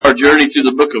our journey through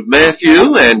the book of Matthew,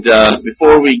 and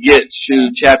before we get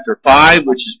to chapter 5,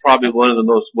 which is probably one of the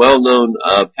most well-known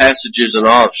passages in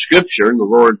all of Scripture, in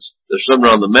the Sermon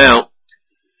on the Mount,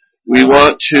 we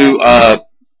want to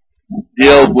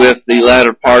deal with the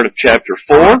latter part of chapter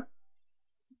 4.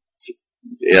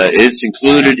 It's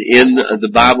included in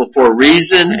the Bible for a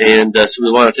reason, and so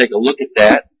we want to take a look at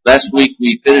that. Last week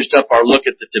we finished up our look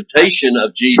at the temptation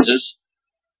of Jesus.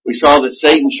 We saw that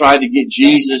Satan tried to get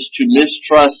Jesus to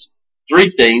mistrust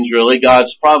three things, really.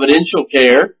 God's providential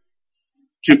care,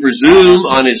 to presume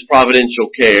on His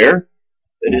providential care,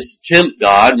 that is to tempt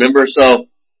God. Remember, so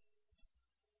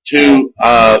to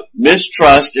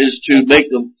mistrust is to make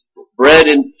the bread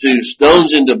into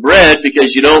stones into bread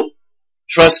because you don't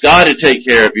trust God to take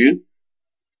care of you.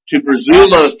 To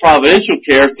presume on His providential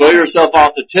care, throw yourself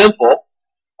off the temple,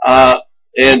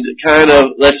 and kind of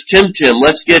let's tempt Him.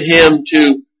 Let's get Him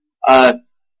to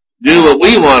do what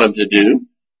we want Him to do,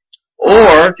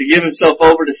 or to give Himself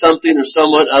over to something or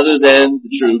someone other than the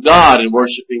true God and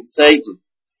worshiping Satan.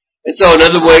 And so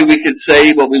another way we could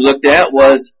say what we looked at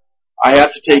was, I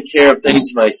have to take care of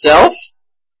things myself,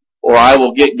 or I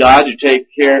will get God to take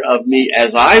care of me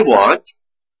as I want,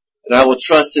 and I will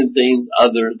trust in things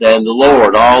other than the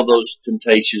Lord. All those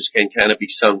temptations can kind of be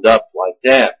summed up like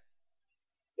that.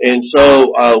 And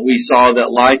so we saw that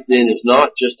life then is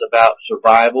not just about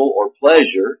survival or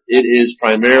pleasure. It is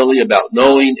primarily about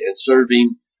knowing and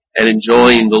serving and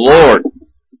enjoying the Lord.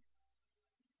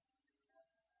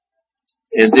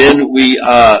 And then we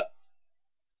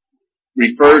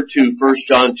referred to 1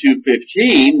 John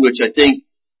 2:15, which I think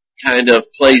kind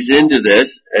of plays into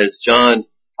this, as John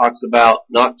talks about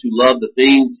not to love the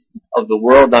things of the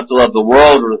world, not to love the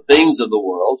world or the things of the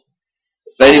world.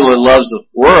 If anyone loves the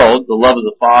world, the love of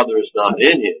the Father is not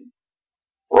in him.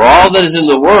 For all that is in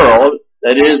the world,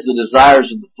 that is, the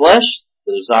desires of the flesh,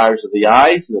 the desires of the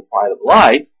eyes, and the pride of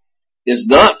life, is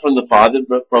not from the Father,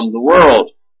 but from the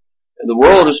world. And the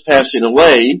world is passing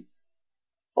away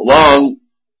along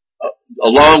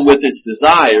with its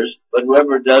desires, but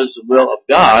whoever does the will of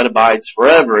God abides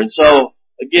forever. And so,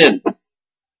 again,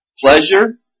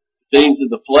 pleasure, things of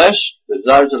the flesh, the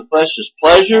desires of the flesh is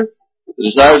pleasure. The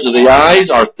desires of the eyes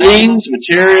are things,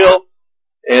 material,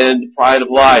 and pride of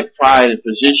life, pride and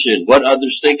position. What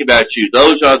others think about you.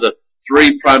 Those are the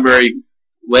three primary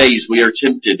ways we are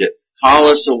tempted to call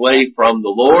us away from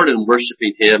the Lord and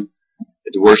worshiping Him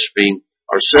and to worshiping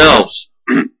ourselves.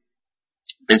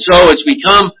 And so as we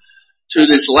come to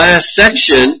this last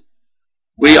section,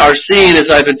 we are seeing, as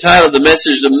I've entitled the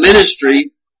message, the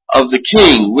ministry of the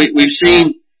King. We've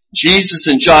seen Jesus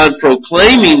and John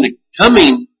proclaiming the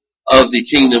coming of the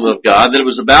kingdom of God, that it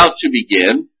was about to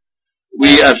begin.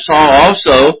 We saw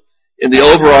also in the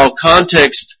overall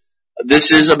context,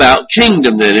 this is about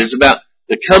kingdom then. It's about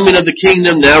the coming of the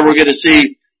kingdom. Now we're going to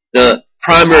see the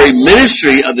primary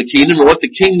ministry of the kingdom and what the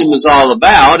kingdom is all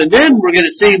about. And then we're going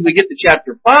to see, when we get to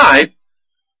chapter 5,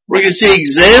 we're going to see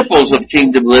examples of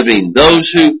kingdom living,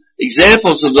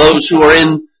 examples of those who are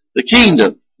in the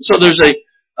kingdom. So there's a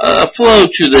flow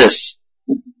to this.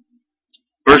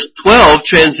 Verse 12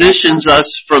 transitions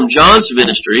us from John's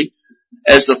ministry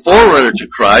as the forerunner to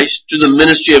Christ to the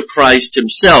ministry of Christ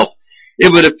Himself.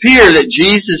 It would appear that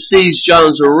Jesus sees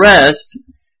John's arrest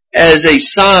as a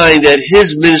sign that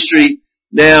His ministry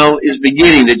now is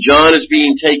beginning, that John is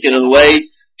being taken away.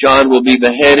 John will be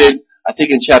beheaded. I think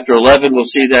in chapter 11 we'll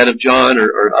see that of John,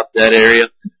 or up that area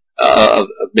of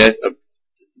the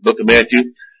book of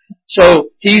Matthew. So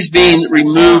he's being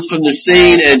removed from the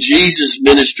scene, and Jesus'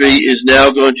 ministry is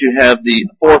now going to have the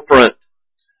forefront.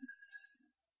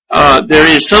 There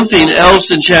is something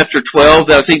else in chapter 12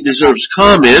 that I think deserves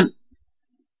comment.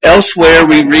 Elsewhere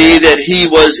we read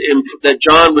that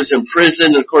John was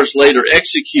imprisoned, and of course later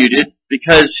executed,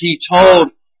 because he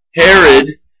told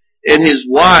Herod and his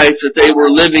wife that they were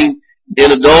living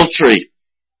in adultery.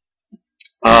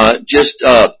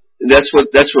 That's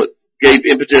what gave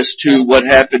impetus to what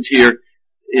happened here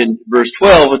in verse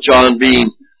 12 with John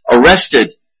being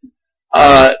arrested.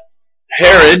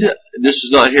 Herod, this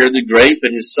is not Herod the Great,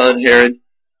 but his son Herod,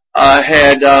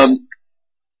 had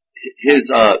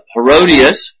his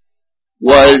Herodias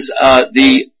was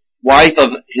the wife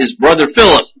of his brother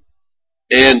Philip,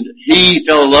 and he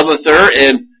fell in love with her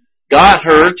and got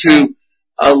her to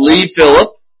leave Philip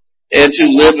and to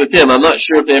live with him. I'm not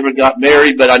sure if they ever got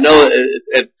married, but I know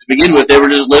to begin with they were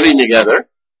just living together.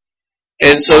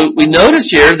 And so we notice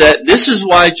here that this is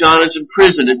why John is in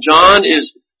prison, and John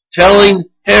is telling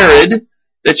Herod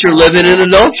that you're living in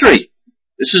adultery.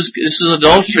 This is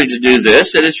adultery to do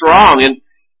this, and it's wrong. And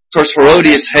of course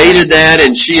Herodias hated that,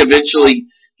 and she eventually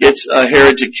gets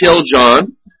Herod to kill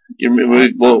John.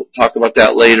 We'll talk about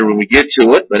that later when we get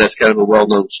to it, but that's kind of a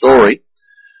well-known story.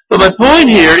 But my point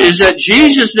here is that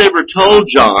Jesus never told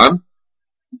John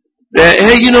that,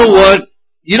 hey, you know what?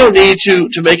 You don't need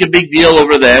to make a big deal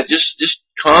over that. Just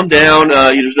calm down.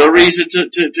 There's no reason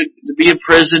to be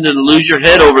imprisoned and lose your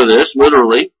head over this,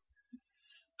 literally.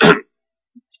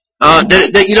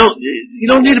 That you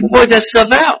don't need to point that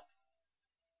stuff out.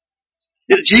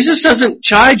 Jesus doesn't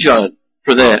chide John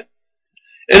for that.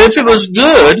 And if it was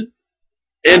good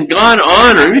and God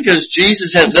honored, because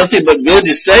Jesus has nothing but good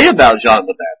to say about John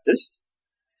the Baptist,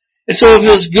 and so if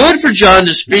it was good for John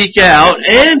to speak out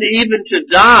and even to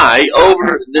die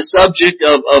over the subject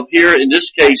of here, in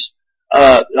this case,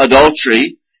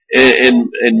 adultery and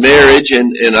marriage,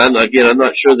 and I'm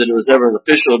not sure that it was ever an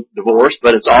official divorce,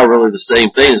 but it's all really the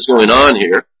same thing that's going on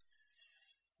here.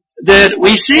 That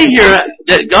we see here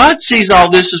that God sees all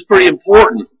this as pretty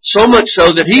important, so much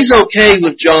so that He's okay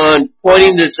with John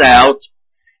pointing this out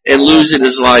and losing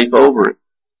his life over it.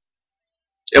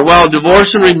 And while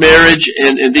divorce and remarriage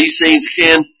and these things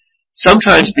can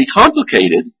sometimes be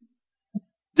complicated,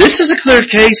 this is a clear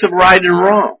case of right and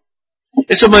wrong.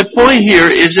 And so my point here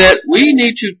is that we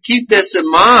need to keep this in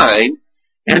mind,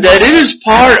 and that it is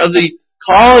part of the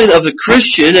calling of the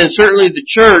Christian and certainly the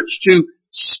church to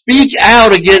speak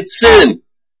out against sin.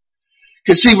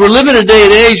 Because see, we're living in a day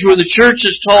and age where the church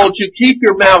is told to keep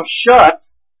your mouth shut.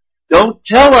 Don't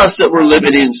tell us that we're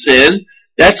living in sin.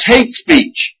 That's hate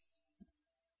speech.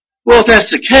 Well, if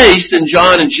that's the case, then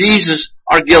John and Jesus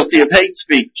are guilty of hate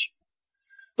speech.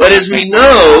 But as we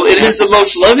know, it is the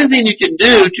most loving thing you can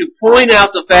do to point out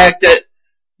the fact that,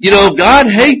 God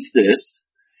hates this,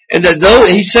 and that though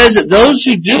He says that those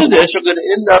who do this are going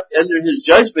to end up under His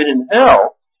judgment in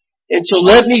hell. And so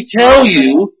let me tell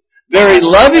you very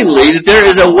lovingly that there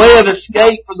is a way of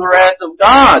escape from the wrath of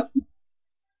God.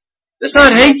 That's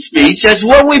not hate speech. That's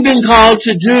what we've been called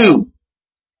to do.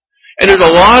 And there's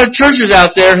a lot of churches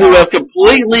out there who have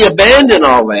completely abandoned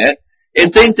all that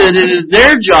and think that it is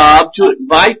their job to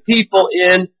invite people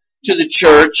in to the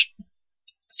church,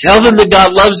 tell them that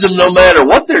God loves them no matter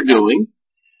what they're doing,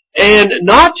 and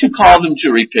not to call them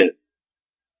to repent.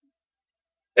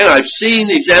 And I've seen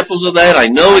examples of that. I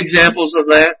know examples of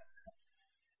that.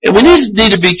 And we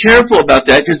need to be careful about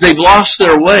that because they've lost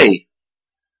their way.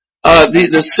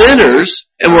 The sinners,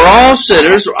 and we're all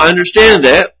sinners, I understand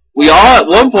that. We all at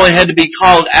one point had to be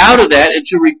called out of that and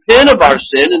to repent of our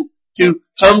sin and to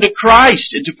come to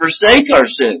Christ and to forsake our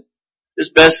sin as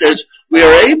best as we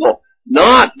are able.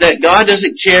 Not that God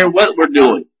doesn't care what we're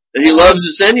doing, that He loves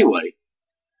us anyway.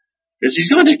 Because He's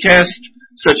going to cast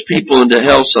such people into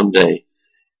hell someday.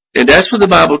 And that's what the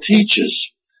Bible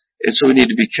teaches. And so we need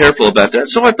to be careful about that.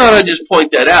 So I thought I'd just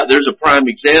point that out. There's a prime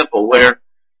example where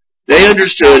they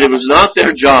understood it was not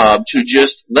their job to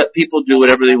just let people do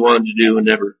whatever they wanted to do and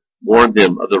never warn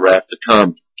them of the wrath to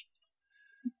come.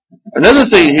 Another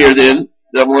thing here then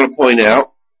that I want to point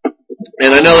out,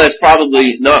 and I know that's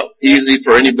probably not easy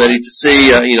for anybody to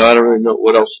see. I don't really know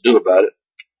what else to do about it.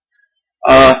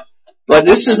 But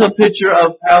this is a picture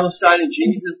of Palestine in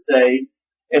Jesus' day.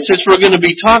 And since we're going to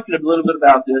be talking a little bit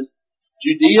about this,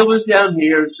 Judea was down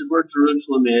here. This is where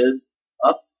Jerusalem is.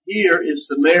 Up here is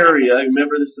Samaria.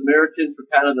 Remember, the Samaritans were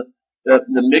kind of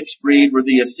the mixed breed where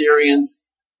the Assyrians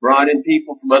brought in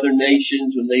people from other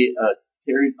nations when they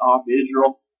carried off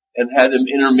Israel and had them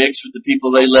intermixed with the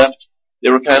people they left. They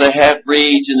were kind of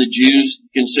half-breeds, and the Jews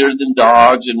considered them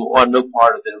dogs and wanted no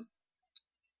part of them.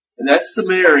 And that's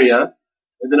Samaria.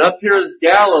 And then up here is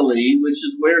Galilee, which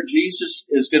is where Jesus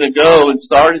is going to go and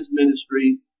start His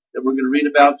ministry that we're going to read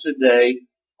about today.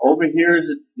 Over here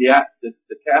is the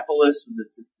Decapolis, the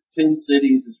 10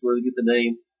 cities is where they get the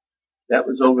name. That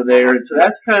was over there. And so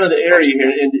that's kind of the area here.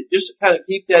 And just to kind of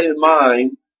keep that in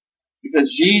mind,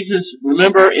 because Jesus,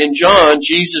 remember in John,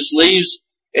 Jesus leaves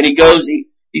and he goes,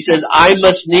 he says, I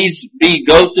must needs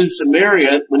go through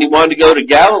Samaria when He wanted to go to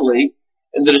Galilee.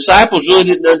 And the disciples really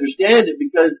didn't understand it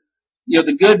because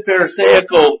the good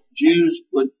Pharisaical Jews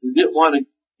who didn't want to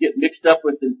get mixed up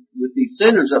with these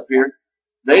sinners up here,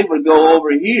 they would go over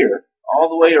here all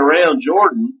the way around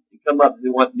Jordan and come up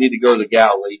and they need to go to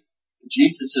Galilee. And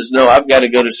Jesus says, no, I've got to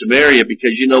go to Samaria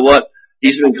because you know what?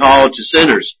 He's been called to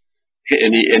sinners.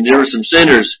 And there were some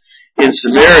sinners in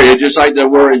Samaria just like there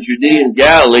were in Judea and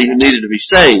Galilee who needed to be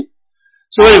saved.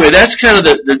 So anyway, that's kind of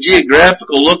the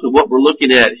geographical look of what we're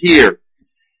looking at here.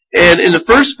 And in the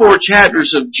first 4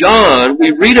 chapters of John,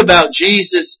 we read about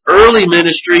Jesus' early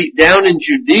ministry down in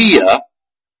Judea,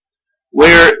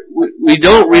 where we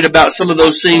don't read about some of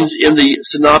those things in the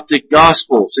synoptic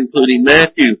gospels, including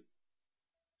Matthew.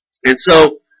 And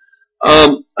so,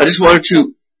 I just wanted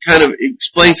to kind of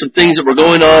explain some things that were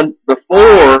going on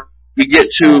before we get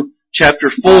to chapter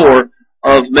 4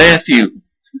 of Matthew.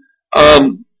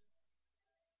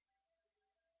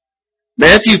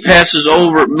 Matthew passes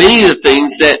over many of the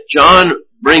things that John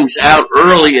brings out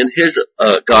early in his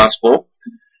gospel.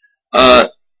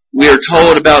 We are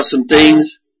told about some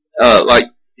things like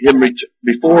him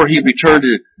before he returned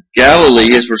to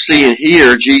Galilee, as we're seeing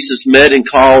here. Jesus met and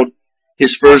called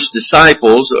his first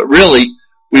disciples. Really,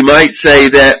 we might say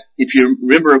that if you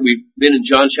remember, we've been in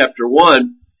John chapter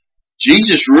 1.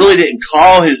 Jesus really didn't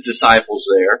call his disciples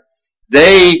there.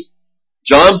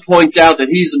 John points out that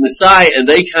he's the Messiah, and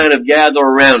they kind of gather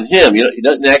around him. You know, he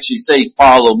doesn't actually say,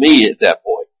 "Follow me" at that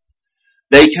point.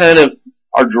 They kind of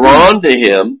are drawn to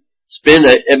him, spend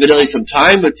evidently some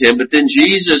time with him, but then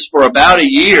Jesus, for about a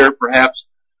year, perhaps,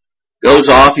 goes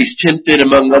off. He's tempted,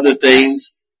 among other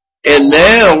things. And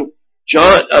now,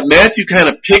 Matthew kind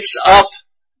of picks up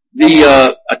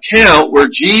the account where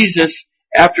Jesus,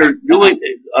 after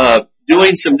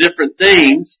doing some different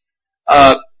things,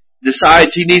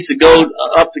 decides he needs to go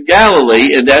up to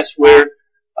Galilee, and that's where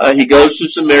he goes to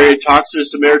Samaria, talks to a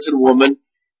Samaritan woman,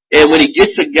 and when he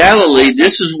gets to Galilee,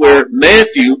 this is where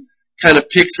Matthew kind of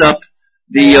picks up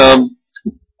the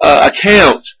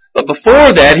account. But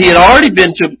before that, he had already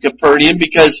been to Capernaum,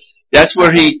 because that's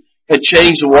where he had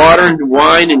changed water into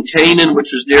wine in Canaan,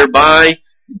 which was nearby.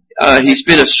 He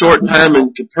spent a short time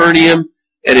in Capernaum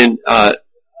and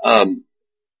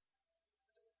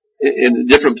in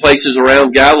different places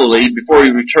around Galilee before he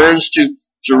returns to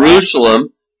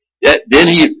Jerusalem. Then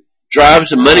he drives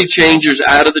the money changers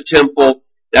out of the temple.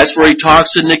 That's where he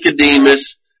talks to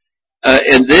Nicodemus.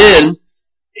 And then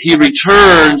he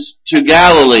returns to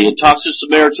Galilee and talks to a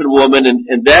Samaritan woman,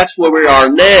 and that's where we are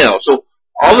now. So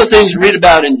all the things we read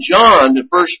about in John, the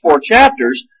first 4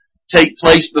 chapters, take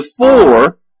place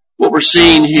before what we're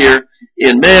seeing here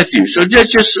in Matthew. So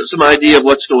just some idea of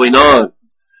what's going on.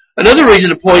 Another reason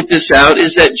to point this out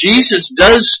is that Jesus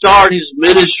does start his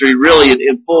ministry really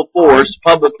in full force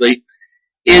publicly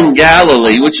in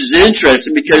Galilee, which is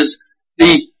interesting because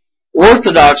the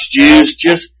Orthodox Jews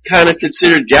just kind of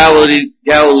considered Galilee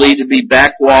to be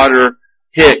backwater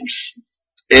hicks.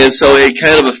 And so it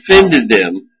kind of offended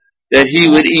them that he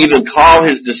would even call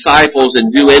his disciples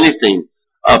and do anything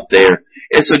up there.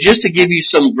 And so just to give you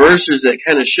some verses that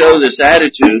kind of show this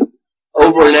attitude,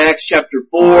 over in Acts chapter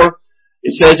 4,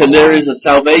 it says, "And there is a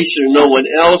salvation in no one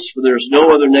else, for there is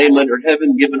no other name under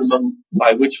heaven given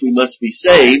by which we must be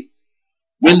saved.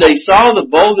 When they saw the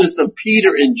boldness of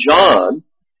Peter and John,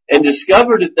 and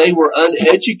discovered that they were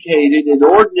uneducated and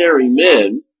ordinary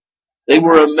men, they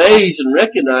were amazed and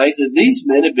recognized that these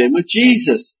men had been with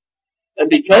Jesus. And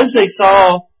because they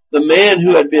saw the man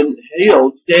who had been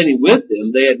healed standing with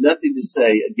them, they had nothing to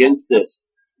say against this."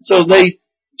 So they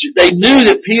knew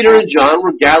that Peter and John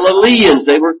were Galileans.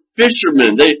 They were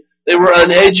fishermen. They were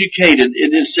uneducated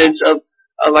in the sense of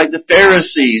like the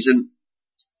Pharisees, and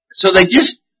so they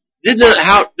just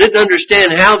didn't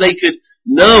understand how they could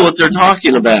know what they're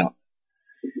talking about.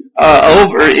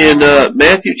 Over in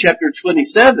Matthew chapter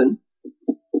 27,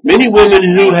 many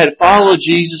women who had followed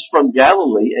Jesus from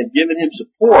Galilee and given him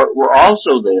support were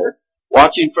also there,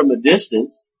 watching from a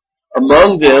distance.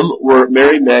 Among them were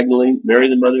Mary Magdalene, Mary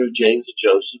the mother of James and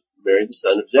Joseph, Mary the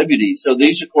son of Zebedee. So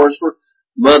these, of course, were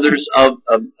mothers of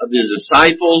his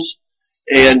disciples,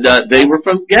 and they were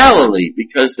from Galilee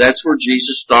because that's where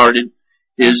Jesus started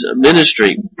his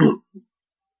ministry.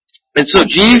 And so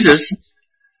Jesus,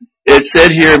 it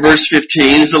said here in verse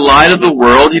 15, is the light of the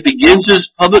world. He begins his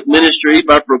public ministry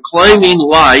by proclaiming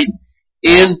light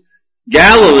in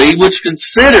Galilee, which is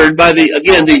considered by the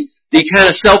kind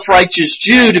of self-righteous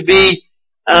Jew to be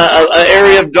an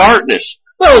area of darkness.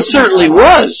 Well, it certainly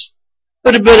was.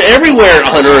 But everywhere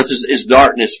on earth is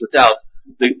darkness without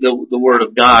the Word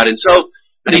of God. And so,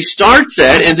 but he starts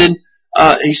that, and then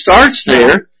he starts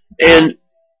there, and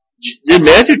then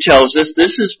Matthew tells us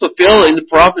this is fulfilling the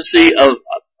prophecy of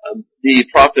the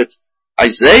prophet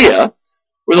Isaiah,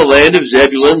 where the land of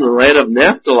Zebulun, the land of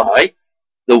Naphtali,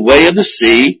 the way of the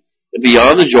sea, and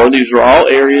beyond the Jordan, these are all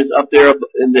areas up there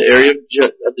in the area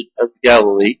of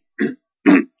Galilee,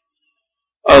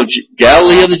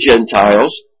 Galilee of the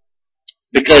Gentiles,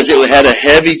 because it had a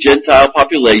heavy Gentile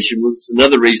population, which is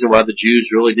another reason why the Jews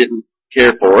really didn't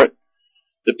care for it.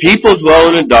 The people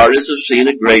dwelling in darkness have seen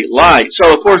a great light.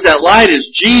 So, of course, that light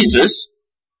is Jesus.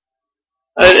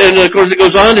 And of course, it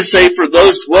goes on to say, for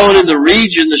those dwelling in the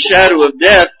region, the shadow of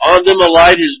death, on them a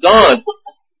light is dawned.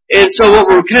 And so what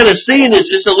we're kind of seeing is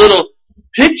just a little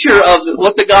picture of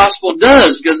what the gospel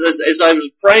does. Because as I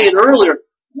was praying earlier,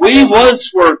 we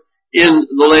once were in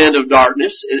the land of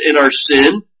darkness, in our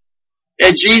sin.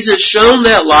 And Jesus shone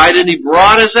that light and He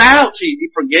brought us out. He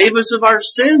forgave us of our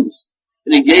sins.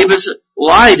 And He gave us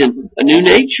light and a new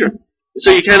nature.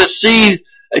 So you kind of see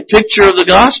a picture of the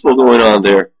gospel going on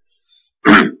there.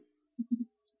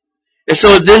 And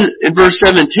so then in verse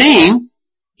 17,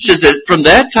 it says that from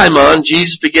that time on,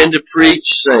 Jesus began to preach,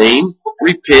 saying,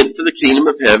 repent, for the kingdom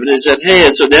of heaven is at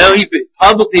hand. So now he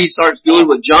publicly starts doing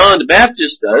what John the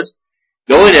Baptist does,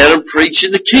 going out and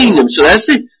preaching the kingdom. So that's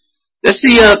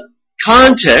the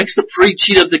context, the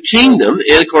preaching of the kingdom.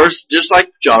 And of course, just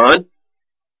like John,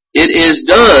 it is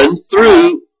done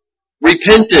through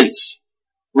repentance.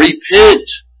 Repent,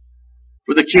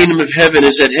 for the kingdom of heaven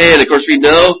is at hand. Of course, we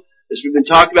know, as we've been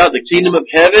talking about, the kingdom of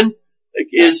heaven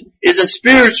is a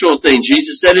spiritual thing.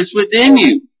 Jesus said it's within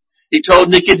you. He told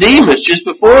Nicodemus just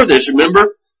before this,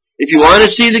 remember, if you want to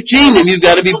see the kingdom, you've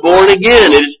got to be born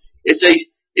again. It's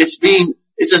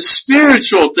a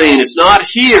spiritual thing. It's not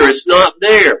here. It's not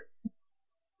there.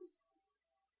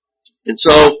 And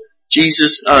so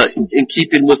Jesus, in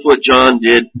keeping with what John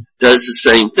did, does the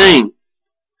same thing.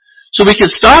 So we can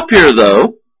stop here,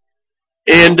 though,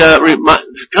 and a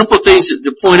couple of things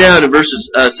to point out in verses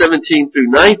 17 through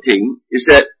 19 is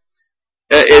that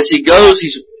as he goes,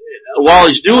 while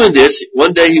he's doing this,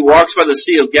 one day he walks by the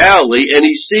Sea of Galilee and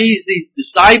he sees these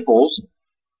disciples,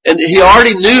 and he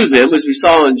already knew them, as we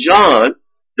saw in John.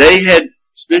 They had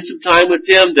spent some time with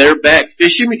him. They're back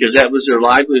fishing because that was their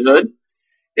livelihood.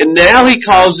 And now he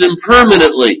calls them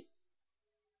permanently.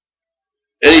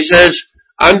 And he says,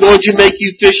 I'm going to make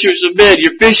you fishers of men.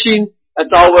 You're fishing,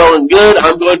 that's all well and good.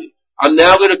 I'm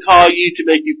now going to call you to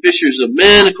make you fishers of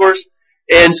men, of course.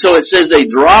 And so it says they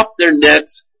dropped their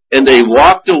nets and they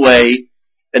walked away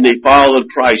and they followed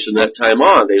Christ from that time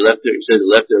on. They left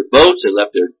their boats, they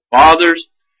left their fathers,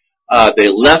 they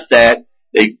left that.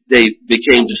 They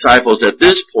became disciples at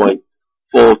this point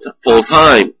full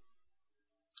time.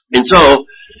 And so,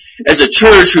 as a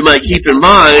church, we might keep in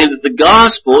mind that the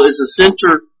gospel is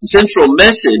the central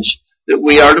message that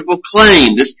we are to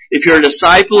proclaim. If you're a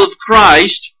disciple of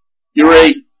Christ, you're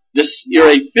a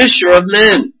fisher of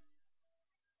men.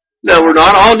 Now, we're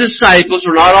not all disciples,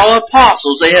 we're not all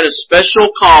apostles. They had a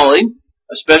special calling,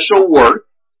 a special work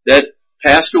that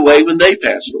passed away when they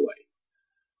passed away.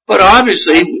 But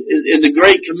obviously, in the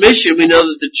Great Commission, we know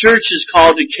that the church is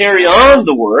called to carry on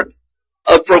the work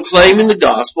of proclaiming the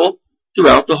gospel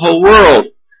throughout the whole world.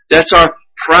 That's our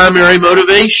primary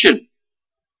motivation.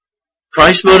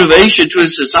 Christ's motivation to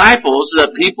His disciples is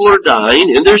that people are dying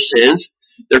in their sins.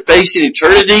 They're facing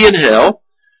eternity in hell.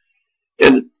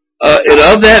 And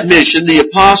of that mission, the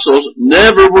apostles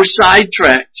never were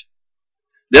sidetracked.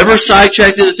 Never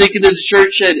sidetracked into thinking that the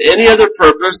church had any other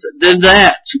purpose than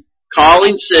that.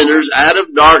 Calling sinners out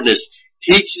of darkness.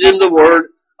 Teaching them the Word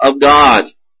of God.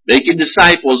 Making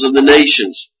disciples of the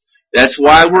nations. That's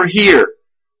why we're here.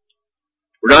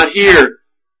 We're not here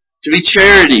to be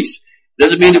charities.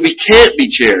 Doesn't mean that we can't be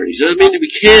charities. Doesn't mean that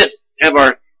we can't have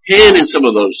our hand in some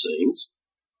of those things.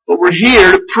 But we're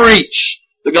here to preach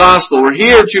the gospel. We're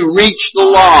here to reach the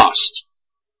lost.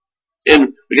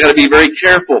 And we got to be very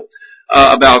careful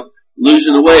about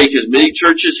losing the way, because many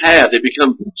churches have. They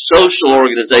become social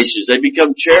organizations. They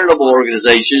become charitable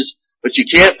organizations. But you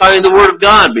can't find the Word of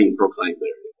God being proclaimed there.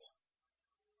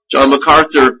 John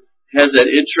MacArthur has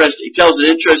that he tells an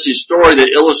interesting story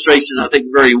that illustrates this, I think,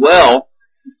 very well.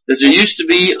 That there used to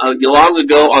be, long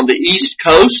ago, on the East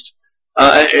Coast,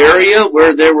 an area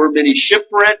where there were many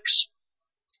shipwrecks,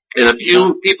 and a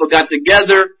few people got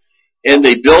together, and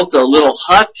they built a little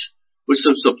hut with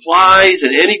some supplies,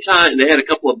 and anytime, they had a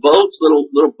couple of boats, little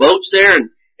boats there, and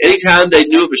anytime they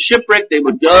knew of a shipwreck, they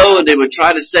would go, and they would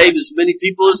try to save as many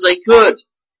people as they could.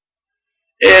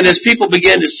 And as people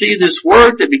began to see this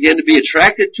work, they began to be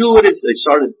attracted to it. They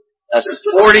started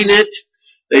supporting it.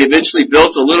 They eventually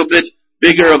built a little bit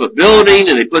bigger of a building,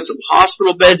 and they put some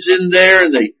hospital beds in there,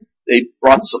 and they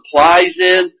brought supplies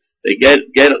in. They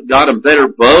got them better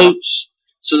boats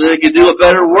so that they could do a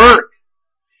better work.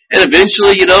 And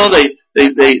eventually,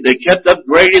 they kept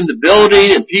upgrading the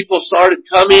building, and people started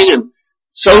coming and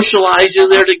socializing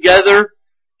there together.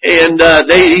 And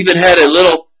they even had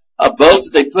a boat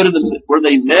that they put where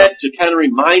they met to kind of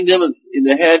remind them, and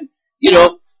they had,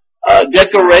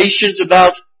 decorations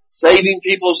about saving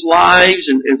people's lives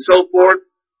and so forth.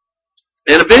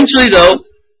 And eventually, though,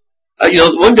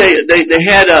 one day they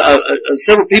had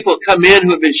several people come in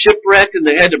who had been shipwrecked, and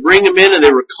they had to bring them in, and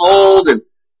they were cold and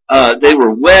they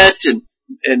were wet and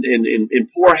in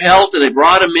poor health, and they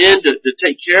brought them in to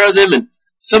take care of them. And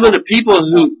some of the people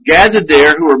who gathered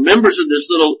there, who were members of this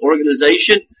little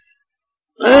organization,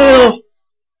 well,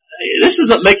 this is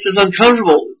what makes us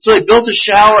uncomfortable. So they built a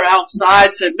shower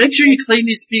outside, said, make sure you clean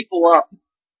these people up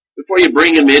before you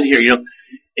bring them in here, you know.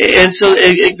 And so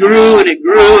it grew and it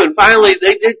grew, and finally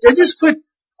they just quit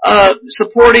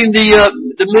supporting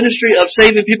the ministry of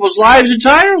saving people's lives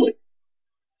entirely.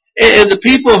 And the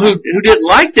people who didn't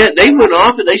like that, they went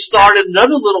off and they started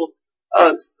another little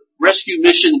rescue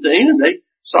mission thing, and they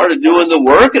started doing the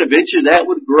work, and eventually that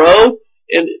would grow,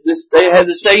 and they had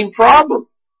the same problem.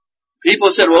 People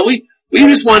said, well, we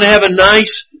just want to have a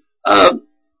nice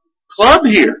club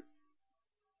here.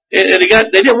 And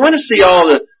they didn't want to see all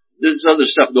this other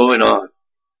stuff going on.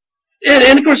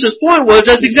 And of course his point was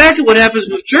that's exactly what happens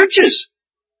with churches.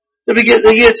 They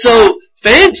get so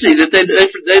fancy that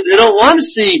they don't want to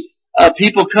see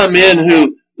people come in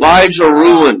who lives are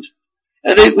ruined.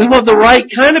 And we want the right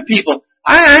kind of people.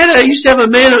 I used to have a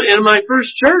man in my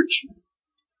first church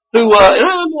who,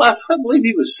 I believe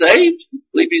he was saved. I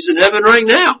believe he's in heaven right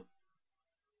now.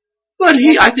 But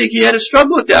I think he had a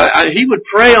struggle with that. He would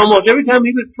pray almost every time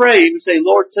he would pray. He would say,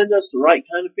 Lord, send us the right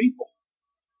kind of people.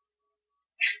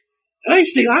 And I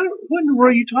used to think, what in the world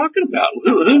are you talking about?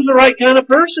 Who's the right kind of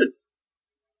person?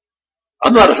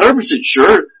 I'm not 100%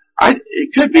 sure. It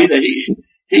could be that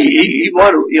he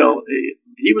wanted, you know,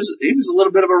 he was a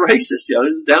little bit of a racist. You know,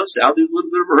 he was down south. He was a little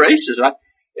bit of a racist.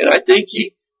 And I think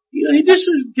he just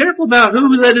is careful about who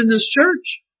we let in this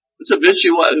church. It's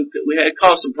eventually why we had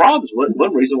caused some problems.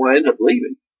 One reason why I ended up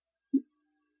leaving.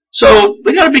 So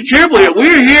we got to be careful here.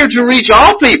 We're here to reach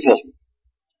all people,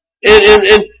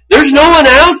 and there's no one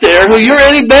out there who you're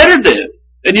any better than,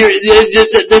 and you're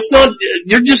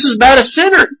just as bad a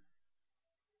sinner.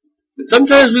 But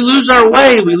sometimes we lose our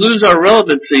way. We lose our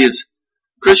relevancy as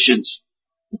Christians.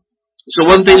 So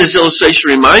one thing this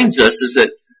illustration reminds us is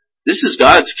that this is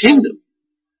God's kingdom,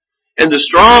 and the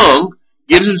strong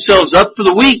gives themselves up for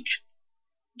the weak.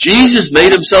 Jesus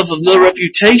made himself of no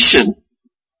reputation.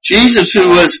 Jesus, who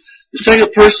was the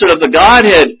second person of the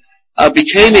Godhead,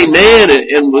 became a man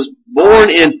and was born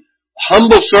in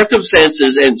humble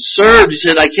circumstances and served. He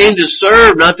said, I came to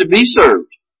serve, not to be served.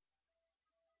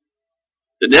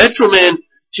 The natural man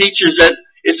teaches that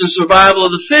it's the survival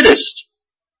of the fittest.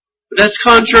 But that's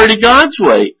contrary to God's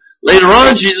way. Later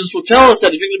on, Jesus will tell us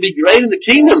that if you're going to be great in the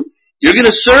kingdom, you're going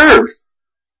to serve.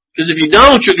 Because if you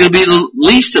don't, you're going to be the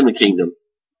least in the kingdom.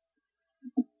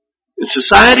 And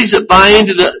societies that buy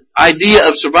into the idea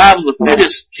of survival of the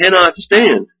fittest cannot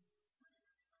stand.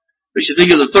 But you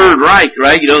think of the Third Reich,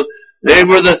 right? You know, they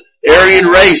were the Aryan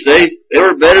race. They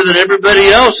were better than everybody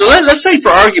else. So let's say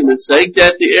for argument's sake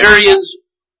that the Aryans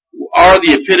are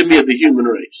the epitome of the human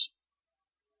race.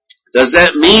 Does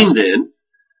that mean then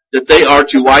that they are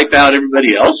to wipe out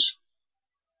everybody else?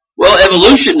 Well,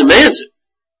 evolution demands it.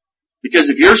 Because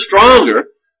if you're stronger,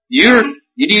 you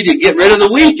need to get rid of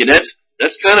the weak. And that's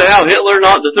kind of how Hitler and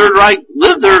the Third Reich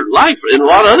lived their life, and a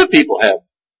lot of other people have.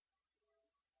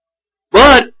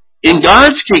 But in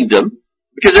God's kingdom,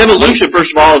 because evolution,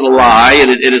 first of all, is a lie,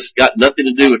 and it's got nothing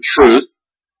to do with truth.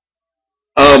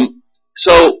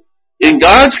 So in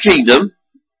God's kingdom,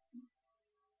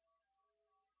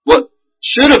 what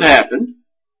should have happened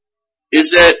is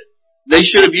that they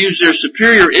should have used their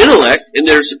superior intellect and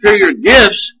their superior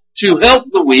gifts to help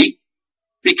the weak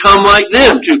become like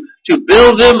them, to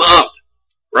build them up,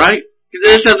 right? Because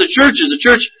that's how the church is. The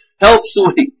church helps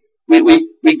the weak.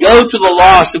 We go to the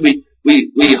lost and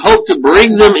we hope to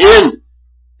bring them in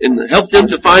and help them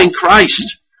to find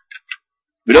Christ.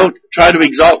 We don't try to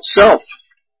exalt self.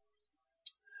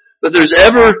 But there's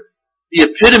ever the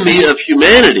epitome of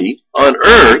humanity on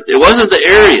earth. It wasn't the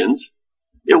Aryans.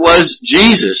 It was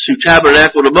Jesus who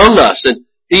tabernacled among us. And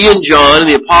he and John and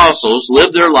the apostles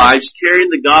lived their lives carrying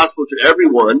the gospel to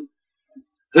everyone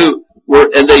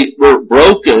and they were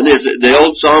broken, as the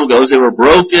old song goes, they were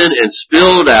broken and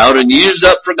spilled out and used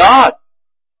up for God.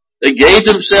 They gave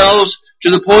themselves to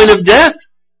the point of death.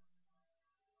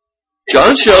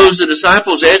 John shows the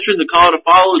disciples answering the call to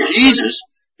follow Jesus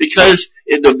because,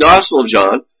 in the Gospel of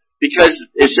John, because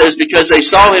it says, because they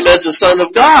saw him as the Son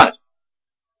of God.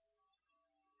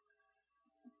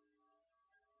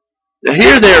 Now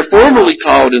here they are formally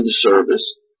called into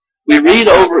service. We read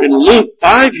over in Luke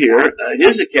 5 here,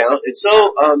 his account, and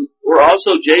so were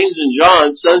also James and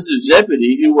John, sons of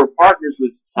Zebedee, who were partners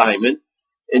with Simon.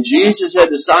 And Jesus said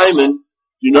to Simon,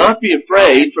 do not be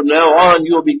afraid, from now on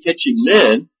you will be catching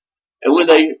men. And when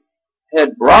they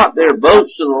had brought their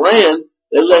boats to the land,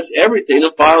 they left everything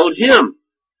and followed him.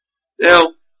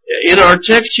 Now, in our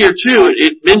text here too,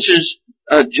 it mentions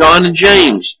John and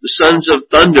James, the sons of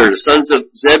thunder, the sons of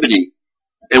Zebedee.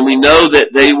 And we know that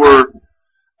they were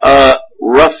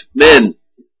rough men.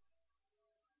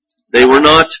 They were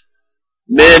not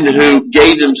men who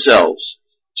gave themselves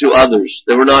to others.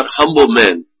 They were not humble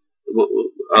men.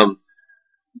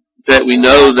 That we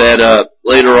know that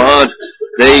later on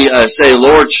they say,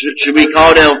 Lord, should we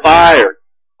call down fire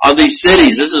on these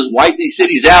cities? This is wipe these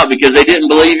cities out because they didn't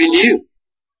believe in you.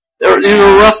 They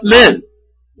were rough men.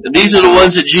 And these are the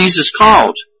ones that Jesus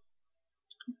called.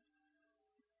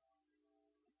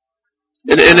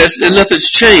 And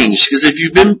nothing's changed, because if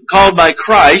you've been called by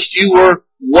Christ, you were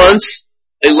once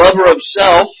a lover of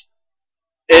self,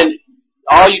 and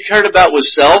all you cared about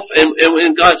was self, and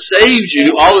when God saved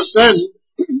you, all of a sudden,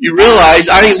 you realize,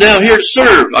 I am now here to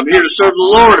serve. I'm here to serve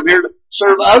the Lord. I'm here to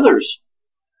serve others.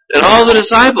 And all the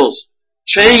disciples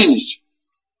changed.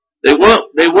 They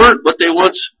weren't what they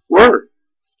once were.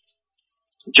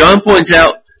 John points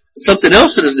out something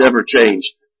else that has never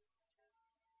changed.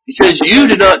 He says, you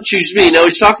did not choose me. Now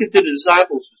he's talking to the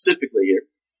disciples specifically here.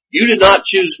 You did not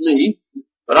choose me,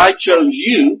 but I chose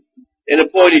you and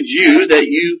appointed you that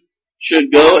you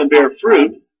should go and bear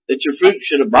fruit, that your fruit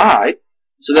should abide,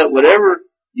 so that whatever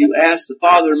you ask the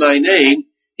Father in my name,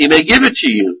 He may give it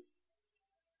to you.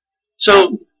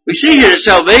 So we see here that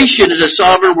salvation is a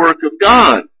sovereign work of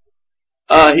God.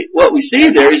 What we see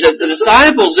there is that the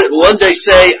disciples that one day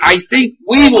say, I think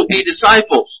we will be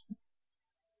disciples.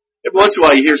 Every once in a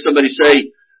while you hear somebody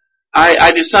say,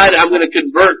 I decided I'm going to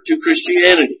convert to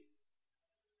Christianity.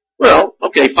 Well,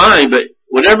 okay, fine, but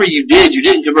whatever you did, you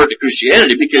didn't convert to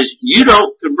Christianity because you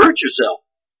don't convert yourself.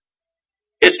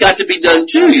 It's got to be done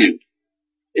to you.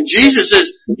 And Jesus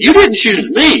says, you didn't choose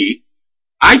me.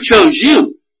 I chose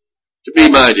you to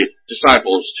be my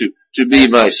disciples, to be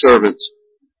my servants.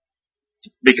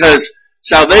 Because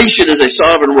salvation is a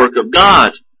sovereign work of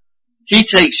God. He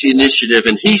takes the initiative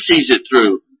and He sees it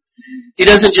through. He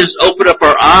doesn't just open up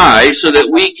our eyes so that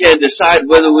we can decide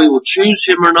whether we will choose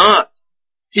Him or not.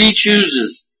 He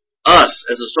chooses us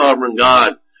as a sovereign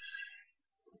God.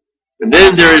 And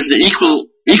then there is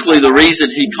equally the reason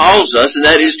He calls us, and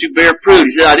that is to bear fruit.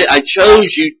 He said, I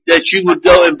chose you that you would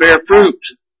go and bear fruit.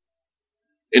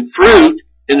 And fruit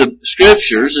in the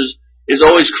Scriptures is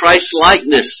always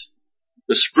Christ-likeness,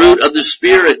 the fruit of the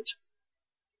Spirit.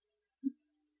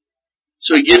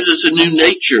 So He gives us a new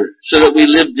nature so that we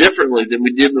live differently than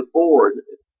we did before.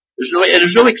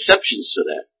 There's no exceptions to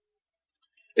that.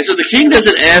 And so the King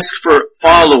doesn't ask for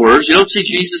followers. You don't see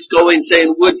Jesus going and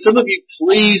saying, would some of you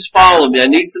please follow me? I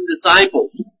need some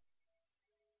disciples.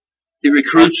 He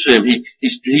recruits them.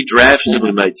 He drafts them,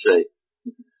 we might say.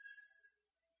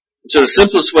 So the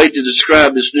simplest way to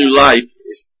describe this new life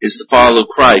is to follow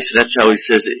Christ. And that's how He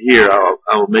says it here.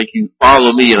 I will make you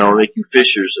follow me and I will make you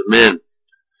fishers of men.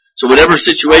 So whatever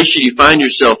situation you find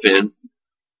yourself in,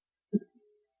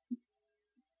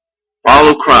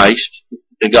 follow Christ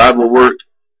and God will work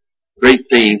great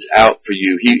things out for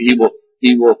you.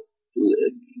 He will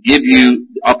give you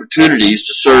opportunities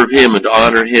to serve Him and to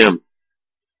honor Him.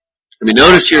 And we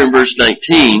notice here in verse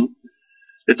 19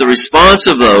 that the response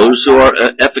of those who are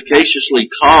efficaciously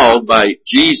called by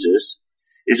Jesus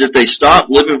is that they stop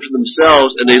living for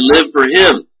themselves and they live for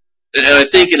Him. And I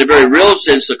think in a very real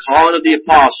sense, the calling of the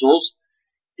apostles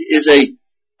is a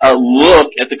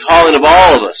look at the calling of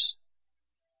all of us.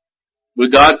 When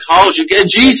God calls you, and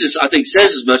Jesus, I think, says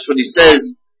as much when He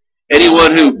says,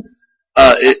 anyone who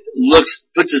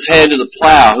puts his hand to the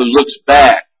plow, who looks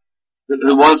back,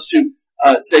 who wants to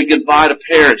say goodbye to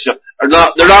parents, they're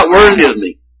not worthy of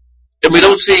me. And we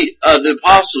don't see the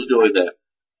apostles doing that.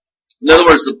 In other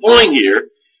words, the point here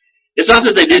is not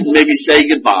that they didn't maybe say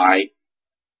goodbye,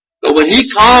 but when He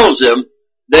calls them,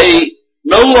 they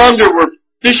no longer were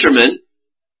fishermen,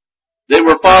 they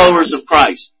were followers of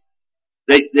Christ.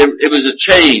 It was a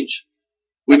change.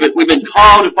 We've been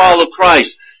called to follow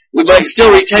Christ. We might still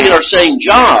retain our same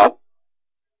job,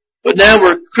 but now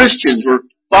we're Christians. We're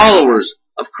followers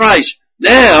of Christ.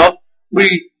 Now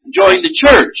we join the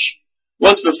church.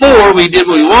 Once before we did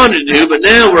what we wanted to do, but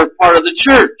now we're part of the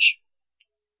church.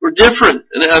 We're different.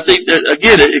 And I think that,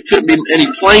 again, it couldn't be any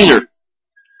plainer.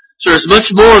 So there's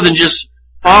much more than just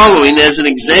following as an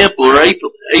example or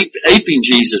aping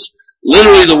Jesus.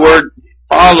 Literally the word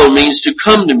follow means to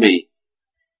come to me.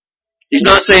 He's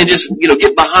not saying just,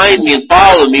 get behind me and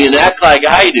follow me and act like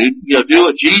I do, do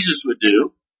what Jesus would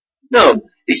do. No.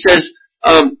 He says,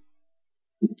 come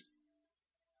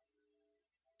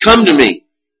to me.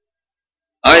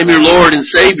 I am your Lord and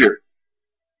Savior.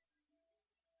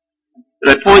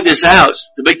 And I point this out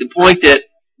to make the point that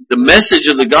the message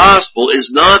of the gospel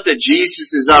is not that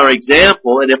Jesus is our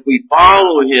example, and if we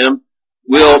follow Him,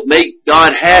 we'll make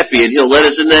God happy and He'll let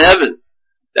us into heaven.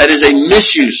 That is a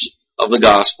misuse of the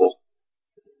gospel.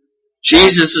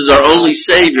 Jesus is our only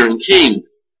Savior and King.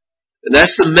 And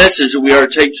that's the message that we are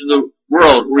to take to the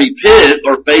world. Repent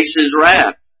or face His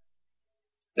wrath.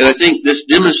 And I think this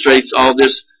demonstrates all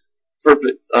this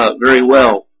very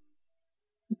well.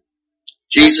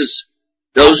 Jesus,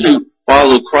 those who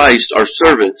follow Christ are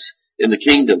servants in the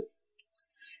kingdom.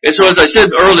 And so as I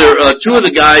said earlier, two of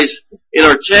the guys in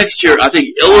our text here, I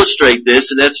think, illustrate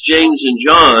this, and that's James and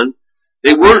John.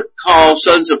 They weren't called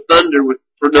sons of thunder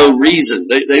for no reason.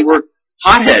 They were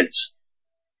hotheads.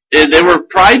 And they were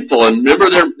prideful. And remember,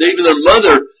 even their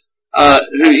mother,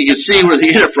 who you can see where they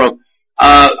get it from,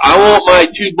 I want my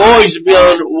two boys to be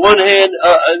on one hand,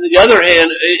 and the other hand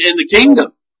in the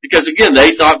kingdom. Because again,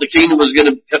 they thought the kingdom was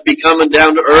going to be coming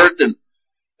down to earth, and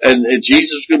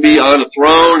Jesus was going to be on a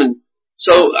throne. And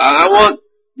so I want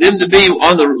them to be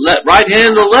on the right hand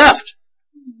and the left.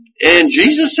 And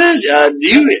Jesus says, do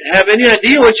you have any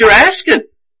idea what you're asking?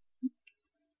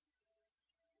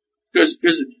 Because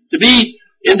to be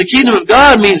in the kingdom of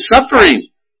God means suffering.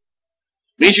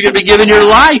 It means you're going to be given your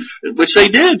life, which they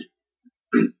did.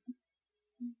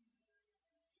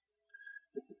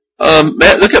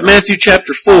 Look at Matthew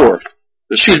chapter 4.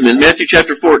 Matthew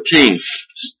chapter 14.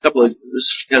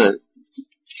 This kind of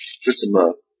put some,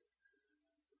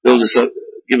 build us up,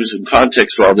 give us some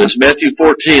context for all this. Matthew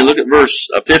 14, look at verse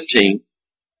 15.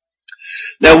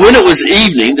 Now when it was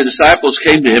evening, the disciples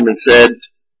came to him and said,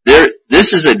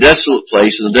 this is a desolate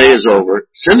place and the day is over.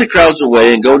 Send the crowds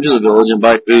away and go into the village and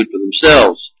buy food for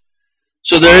themselves.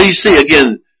 So there you see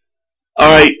again,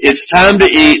 alright, it's time to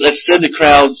eat, let's send the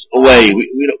crowds away.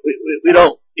 We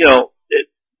don't,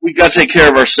 we gotta take care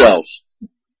of ourselves.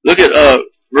 Look at,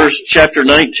 chapter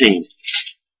 19,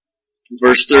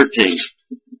 verse 13.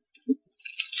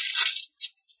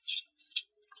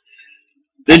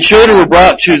 Then children were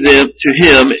brought to him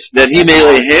that he may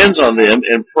lay hands on them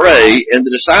and pray, and the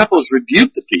disciples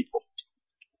rebuked the people.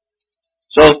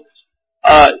 So,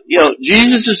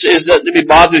 Jesus is not to be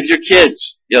bothered with your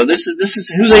kids. This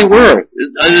is who they were.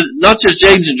 Not just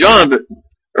James and John, but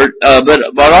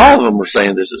all of them were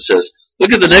saying this, it says.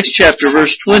 Look at the next chapter,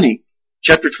 verse 20.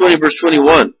 Chapter 20, verse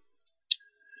 21.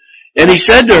 And he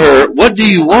said to her, what do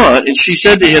you want? And she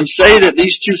said to him, say that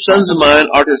these two sons of mine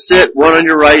are to sit, one on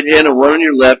your right hand and one on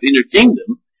your left in your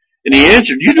kingdom. And he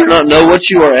answered, you do not know what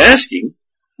you are asking.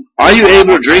 Are you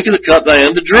able to drink of the cup that I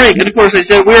am to drink? And of course they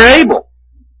said, we're able.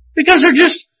 Because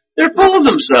they're full of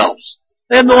themselves.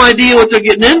 They have no idea what they're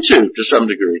getting into to some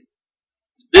degree.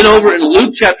 Then over in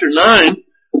Luke chapter 9,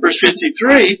 verse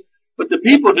 53, but the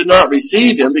people did not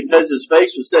receive him because his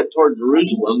face was set toward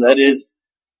Jerusalem. That is,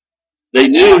 they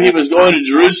knew he was going to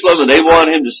Jerusalem and they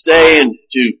wanted him to stay and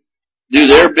to do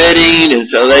their bidding, and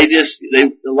so they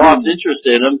lost interest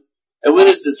in him. And when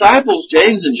his disciples,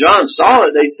 James and John, saw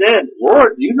it, they said,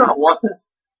 Lord, do you not want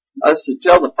us to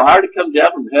tell the fire to come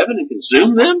down from heaven and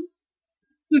consume them?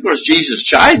 And of course, Jesus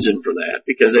chides them for that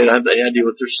because they don't have any idea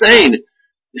what they're saying.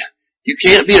 You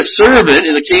can't be a servant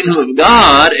in the kingdom of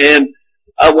God and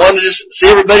want to just see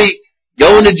everybody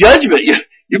go into judgment.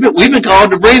 We've been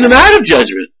called to bring them out of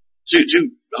judgment. To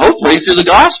hopefully through the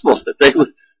gospel that they would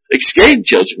escape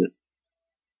judgment.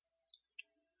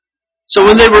 So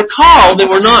when they were called, they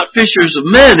were not fishers of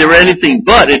men. They were anything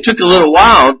but. It took a little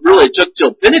while. Really, it took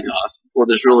till Pentecost before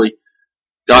this really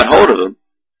got hold of them.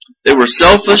 They were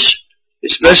selfish,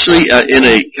 especially in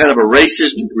a kind of a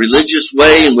racist, religious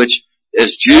way in which,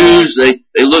 as Jews,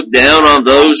 they looked down on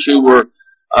those who were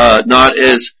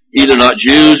either not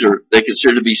Jews or they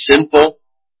considered to be sinful.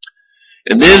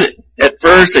 And then, at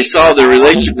first, they saw their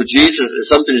relationship with Jesus as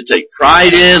something to take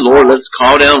pride in. Lord, let's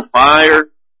call down fire.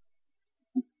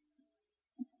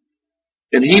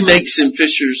 And he makes them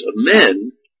fishers of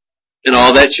men, and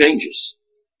all that changes.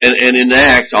 And in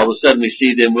Acts, all of a sudden we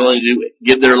see them willing to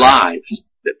give their lives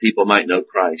that people might know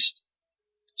Christ.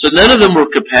 So none of them were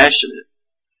compassionate.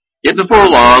 Yet before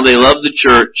long, they loved the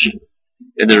church,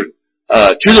 and they're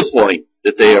to the point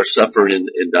that they are suffering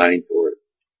and dying for it.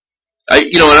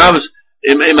 When I was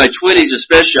in my 20s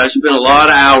especially, I spent a lot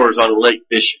of hours on a lake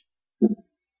fishing.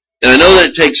 And I know that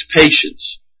it takes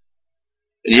patience.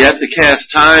 And you have to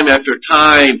cast time after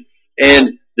time,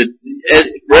 and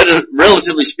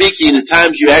relatively speaking, the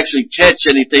times you actually catch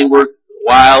anything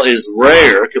worthwhile is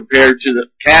rare compared to the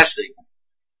casting.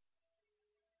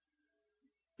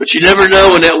 But you never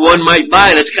know when that one might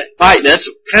bite. That's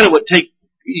kind of what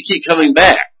you keep coming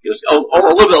back. It's a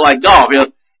little bit like golf.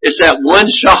 It's that one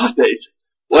shot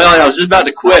I was just about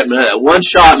to quit, man. That one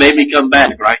shot made me come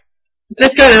back, right? And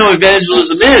that's kind of how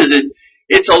evangelism is.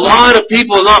 It's a lot of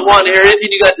people not wanting to hear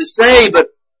anything you got to say, but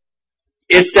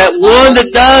it's that one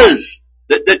that does,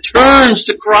 that turns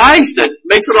to Christ, that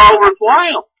makes it all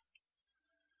worthwhile.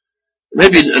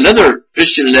 Maybe another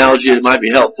fishing analogy that might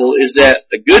be helpful is that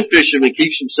a good fisherman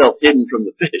keeps himself hidden from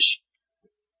the fish.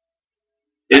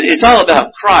 It's all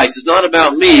about Christ. It's not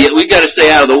about me. We've got to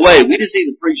stay out of the way. We just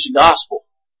need to preach the gospel.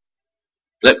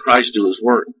 Let Christ do His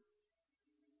work.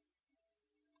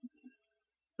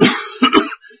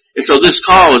 And so this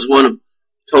call is one of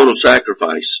total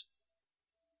sacrifice.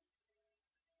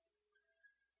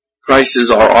 Christ is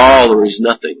our all or He's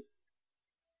nothing.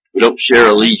 We don't share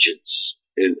allegiance.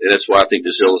 And that's why I think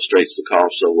this illustrates the call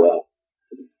so well.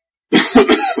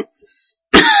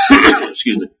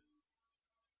 Excuse me.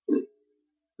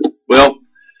 Well,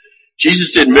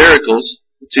 Jesus did miracles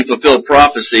to fulfill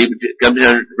prophecy. Come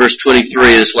down to verse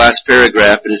 23, this last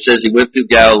paragraph, and it says He went through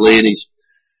Galilee and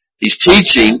He's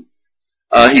teaching.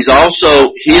 He's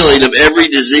also healing of every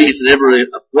disease and every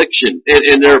affliction.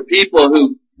 And there are people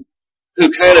who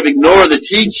kind of ignore the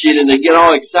teaching and they get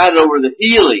all excited over the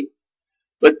healing.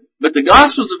 But the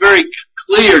Gospels are very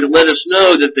clear to let us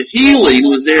know that the healing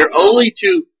was there only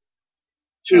to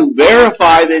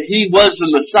verify that He was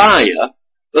the Messiah.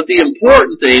 But the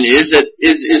important thing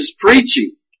is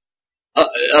preaching,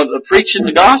 preaching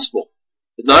the gospel.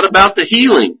 It's not about the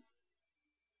healing.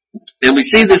 And we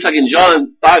see this like in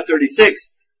John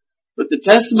 5:36. But the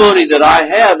testimony that I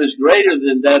have is greater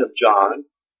than that of John.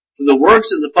 For the works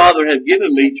that the Father has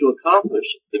given me to accomplish,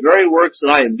 the very works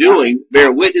that I am doing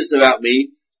bear witness about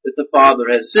me that the Father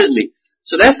has sent me.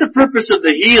 So that's the purpose of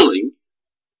the healing.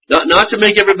 Not to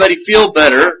make everybody feel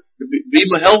better, be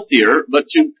healthier, but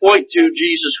to point to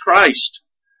Jesus Christ.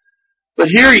 But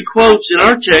here he quotes in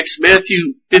our text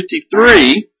Matthew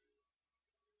 53,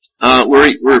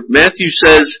 where Matthew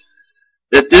says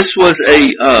that this was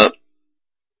a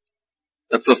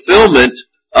fulfillment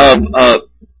of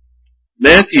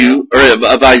Matthew or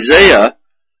of Isaiah,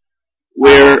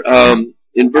 where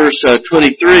in verse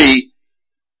 23,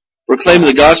 proclaiming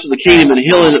the gospel of the kingdom and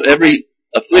healing of every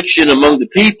affliction among the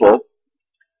people.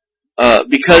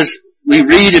 Because we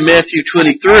read in Matthew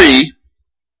 23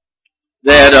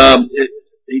 that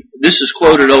this is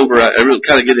quoted over. I really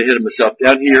kind of get ahead of myself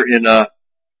down here in.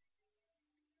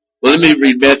 Well, let me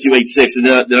read Matthew 8:6, and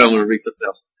then I'm going to read something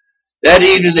else. That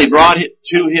evening they brought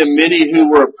to Him many who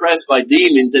were oppressed by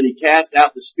demons, and He cast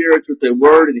out the spirits with their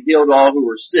word and healed all who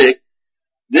were sick.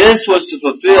 This was to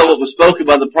fulfill what was spoken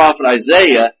by the prophet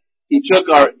Isaiah. He took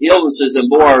our illnesses and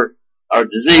bore our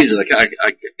diseases. I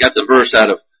got the verse out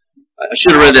of. I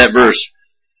should have read that verse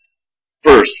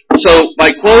first. So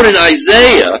by quoting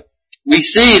Isaiah, we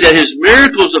see that His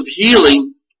miracles of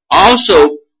healing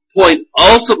also point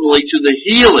ultimately to the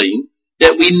healing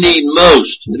that we need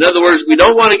most. In other words, we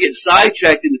don't want to get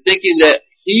sidetracked into thinking that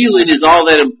healing is all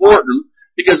that important,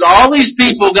 because all these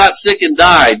people got sick and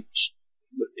died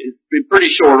in pretty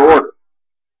short order.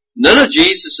 None of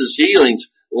Jesus'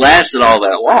 healings lasted all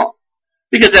that long,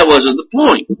 because that wasn't the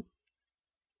point.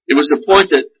 It was the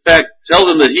point that, in fact, tell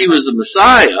them that He was the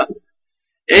Messiah.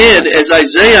 And as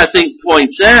Isaiah, I think,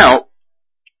 points out,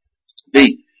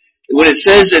 when it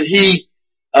says that He,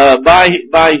 by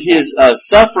His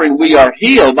suffering we are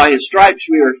healed, by His stripes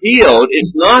we are healed,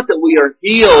 it's not that we are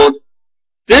healed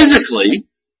physically,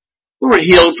 but we're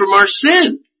healed from our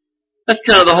sin. That's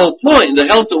kind of the whole point. In the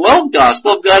health and wealth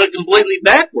gospel, I've got it completely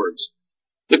backwards.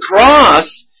 The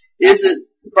cross isn't,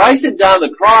 Christ had died on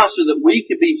the cross so that we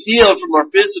could be healed from our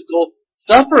physical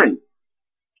suffering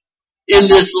in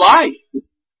this life.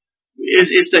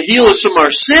 It's to heal us from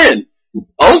our sin.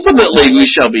 Ultimately, we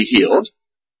shall be healed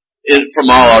from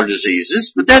all our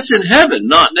diseases, but that's in heaven,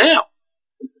 not now.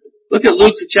 Look at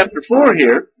Luke chapter 4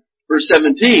 here, verse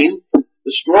 17. The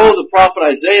scroll of the prophet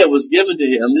Isaiah was given to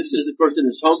him. This is, of course, in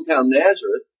his hometown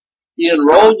Nazareth. He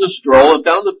unrolled the scroll and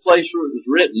found the place where it was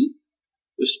written,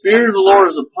 "The Spirit of the Lord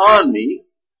is upon me,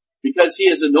 because He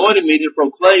has anointed me to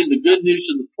proclaim the good news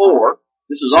to the poor."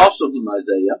 This is also from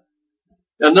Isaiah.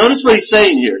 Now notice what he's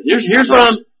saying here. Here's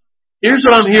what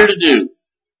I'm here to do.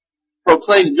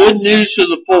 Proclaim good news to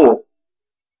the poor.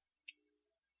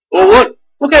 Well,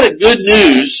 what kind of good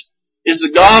news is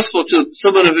the gospel to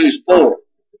someone who's poor?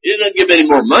 He doesn't give any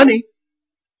more money.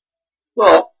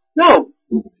 Well, no,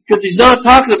 because he's not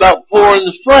talking about poor in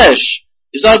the flesh.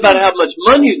 It's not about how much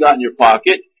money you got in your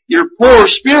pocket. You're poor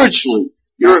spiritually.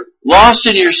 You're lost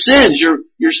in your sins. You're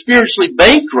spiritually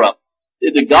bankrupt.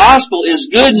 The gospel is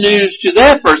good news to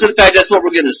that person. In fact, that's what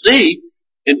we're going to see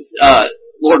in,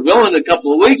 Lord willing, in a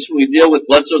couple of weeks when we deal with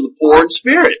blessed are the poor in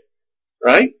spirit.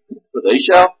 Right? For they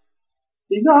shall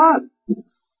see God.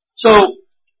 So,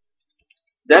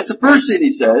 that's the first thing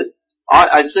he says.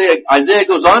 Isaiah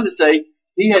goes on to say,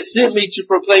 He has sent me to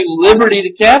proclaim liberty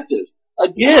to captives.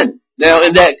 Again, now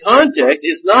in that context,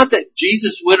 it's not that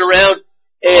Jesus went around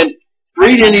and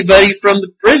freed anybody from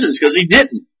the prisons, because he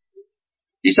didn't.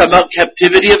 He's talking about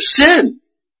captivity of sin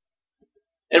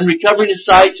and recovering his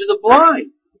sight to the blind.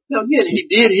 Now again, he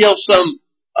did heal some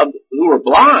who were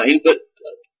blind, but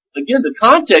again, the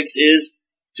context is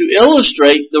to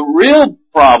illustrate the real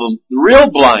problem, the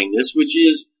real blindness, which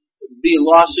is being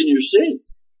lost in your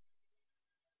sins.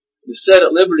 To set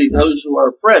at liberty those who are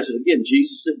oppressed. And again,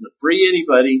 Jesus didn't free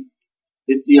anybody.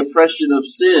 It's the oppression of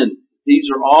sin. These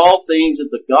are all things that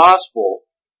the gospel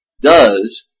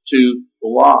does to the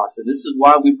lost. And this is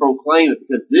why we proclaim it,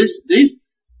 because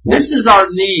this is our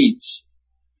needs.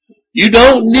 You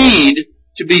don't need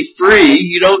to be free.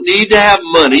 You don't need to have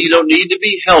money. You don't need to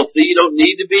be healthy. You don't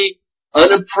need to be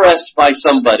unoppressed by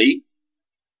somebody.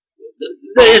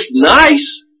 It's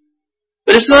nice,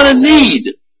 but it's not a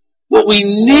need. What we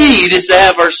need is to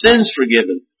have our sins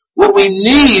forgiven. What we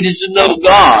need is to know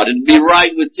God and be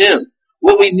right with Him.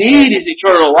 What we need is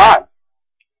eternal life.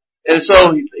 And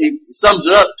so he sums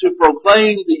it up to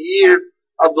proclaim the year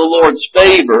of the Lord's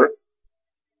favor.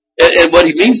 And what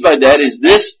he means by that is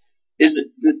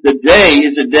the day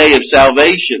is a day of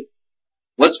salvation.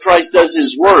 Once Christ does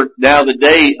His work, now the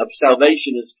day of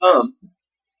salvation has come.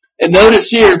 And notice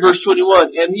here, verse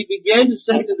 21, and he began to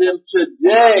say to them,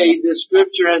 today the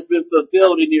scripture has been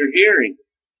fulfilled in your hearing.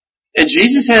 And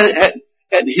Jesus hadn't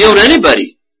healed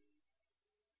anybody,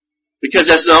 because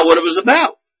that's not what it was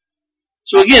about.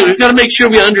 So again, we've got to make sure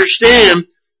we understand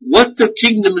what the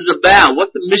kingdom is about,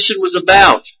 what the mission was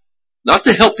about. Not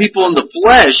to help people in the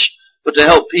flesh, but to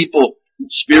help people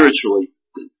spiritually.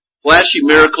 Flashy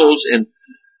miracles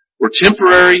were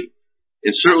temporary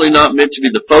and certainly not meant to be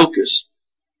the focus.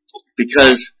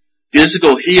 Because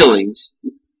physical healings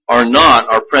are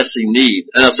not our pressing need.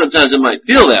 I know sometimes it might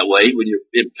feel that way when you're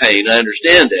in pain. I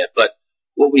understand that. But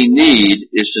what we need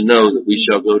is to know that we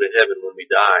shall go to heaven when we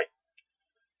die.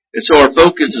 And so our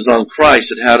focus is on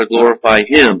Christ and how to glorify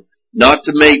Him, not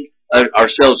to make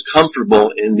ourselves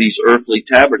comfortable in these earthly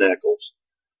tabernacles.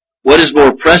 What is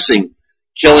more pressing,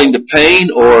 killing the pain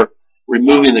or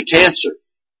removing the cancer?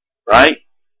 Right?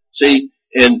 See,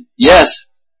 and yes,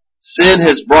 sin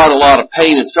has brought a lot of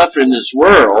pain and suffering in this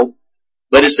world,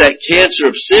 but it's that cancer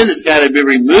of sin that's got to be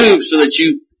removed so that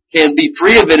you can be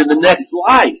free of it in the next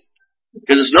life.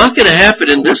 Because it's not going to happen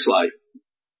in this life.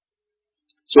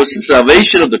 So it's the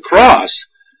salvation of the cross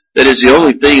that is the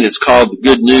only thing that's called the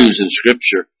good news in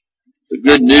Scripture. The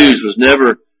good news was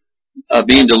never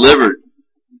being delivered.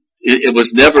 It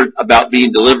was never about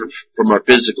being delivered from our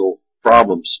physical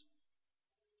problems.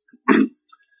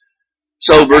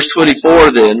 So verse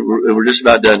 24 then, we're just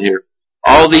about done here.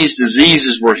 All these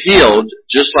diseases were healed,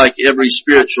 just like every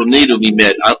spiritual need will be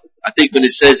met. I think when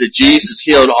it says that Jesus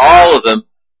healed all of them,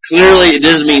 clearly it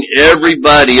doesn't mean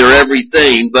everybody or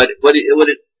everything, but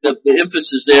the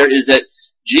emphasis there is that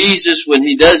Jesus, when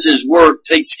He does His work,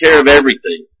 takes care of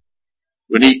everything.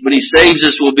 When He saves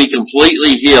us, we'll be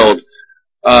completely healed.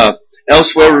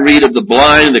 Elsewhere we read of the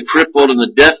blind, the crippled, and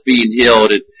the deaf being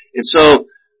healed. And so,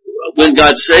 when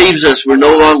God saves us, we're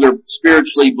no longer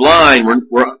spiritually blind.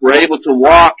 We're able to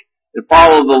walk and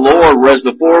follow the Lord, whereas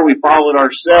before we followed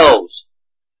ourselves.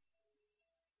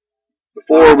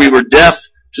 Before we were deaf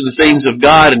to the things of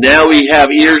God, and now we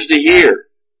have ears to hear.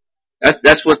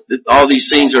 That's what all these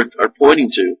things are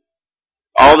pointing to.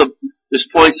 This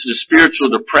points to the spiritual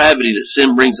depravity that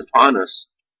sin brings upon us.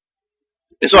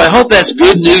 And so I hope that's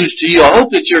good news to you. I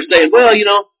hope that you're saying, well,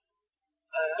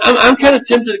 I'm kind of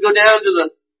tempted to go down to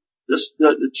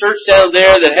the church down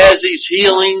there that has these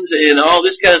healings and all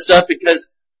this kind of stuff, because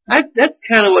that's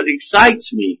kind of what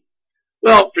excites me.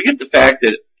 Well, forget the fact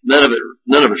that none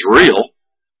of it's real.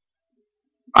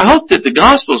 I hope that the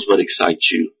gospel is what excites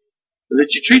you, and that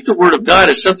you treat the Word of God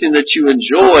as something that you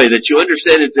enjoy, that you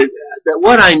understand that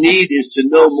what I need is to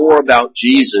know more about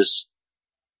Jesus.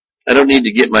 I don't need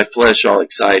to get my flesh all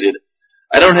excited.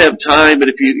 I don't have time, but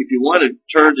if you want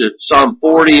to turn to Psalm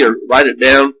 40 or write it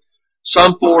down,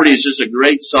 Psalm 40 is just a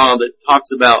great psalm that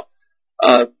talks about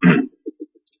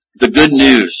the good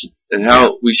news and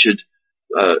how we should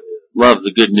love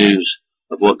the good news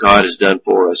of what God has done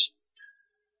for us.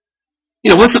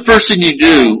 What's the first thing you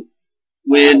do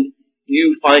when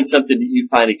you find something that you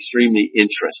find extremely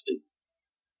interesting?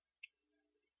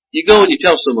 You go and you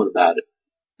tell someone about it.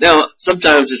 Now,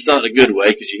 sometimes it's not in a good way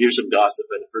because you hear some gossip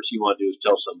and the first thing you want to do is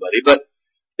tell somebody, but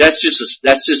that's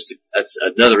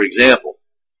another example.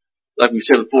 Like we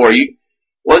said before,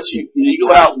 once you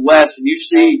go out west and you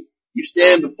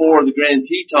stand before the Grand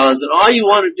Tetons, and all you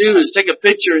want to do is take a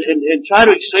picture and try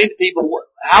to explain to people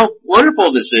how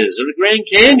wonderful this is, or the Grand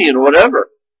Canyon, or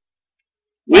whatever.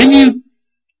 When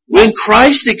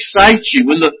Christ excites you,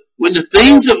 when when the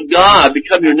things of God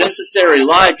become your necessary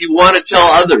life, you want to tell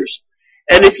others.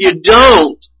 And if you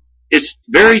don't, it's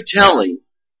very telling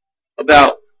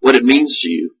about what it means to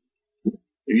you. If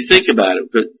you think about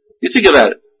it, but you think about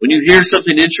it. When you hear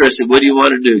something interesting, what do you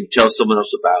want to do? You tell someone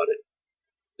else about it.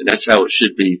 And that's how it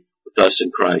should be with us in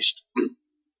Christ.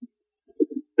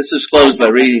 Let's just close by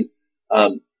reading, I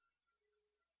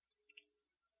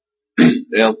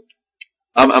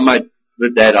might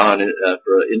put that on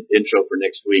for an intro for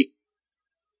next week.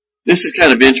 This is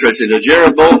kind of interesting.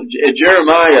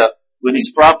 Jeremiah, when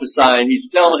he's prophesying, he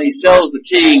tells the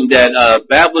king that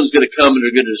Babylon's going to come and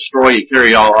they're going to destroy you, carry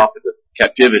you all off into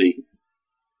captivity.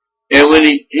 And when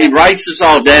he writes this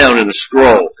all down in a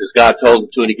scroll, because God told him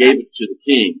to, and he gave it to the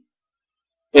king.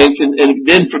 And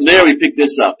then from there we pick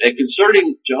this up. And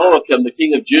concerning Jehoiakim, the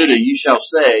king of Judah, you shall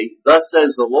say, thus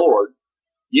says the Lord,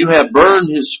 you have burned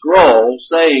his scroll,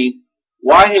 saying,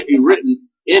 why have you written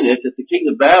in it that the king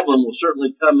of Babylon will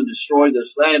certainly come and destroy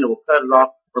this land and will cut it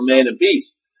off from man and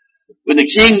beast? When the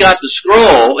king got the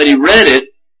scroll and he read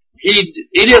it, he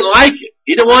didn't like it.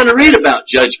 He didn't want to read about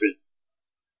judgment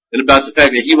and about the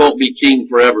fact that he won't be king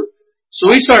forever. So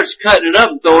he starts cutting it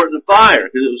up and throwing it in the fire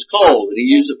because it was cold, and he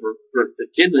used it for the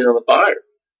kindling on the fire.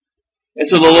 And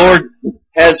so the Lord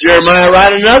has Jeremiah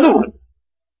write another one.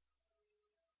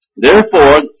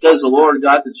 Therefore, says the Lord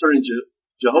God concerning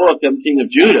Jehoiakim, king of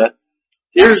Judah,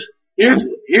 here's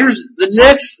the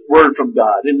next word from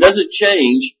God. It doesn't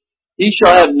change. He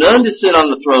shall have none to sit on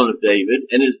the throne of David,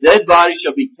 and his dead body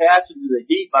shall be cast into the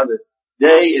heat by the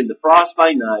day and the frost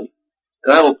by night.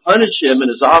 And I will punish him and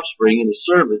his offspring and his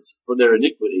servants for their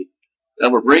iniquity. And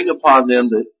I will bring upon them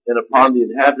and upon the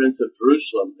inhabitants of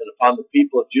Jerusalem and upon the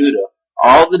people of Judah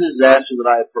all the disaster that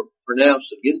I have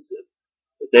pronounced against them,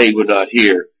 but they would not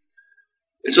hear.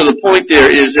 And so the point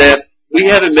there is that we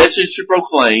have a message to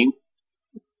proclaim.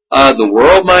 The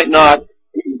world might not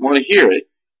want to hear it,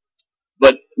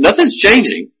 but nothing's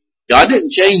changing. God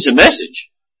didn't change the message.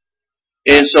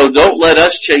 And so don't let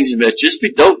us change the message.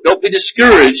 Don't be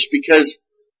discouraged because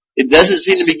it doesn't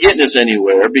seem to be getting us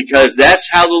anywhere, because that's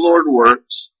how the Lord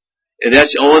works, and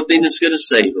that's the only thing that's going to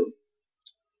save him.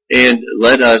 And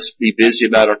let us be busy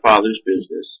about our Father's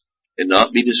business and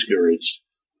not be discouraged,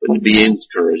 but to be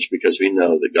encouraged because we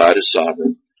know that God is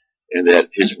sovereign and that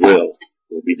his will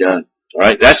be done. All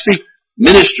right, that's the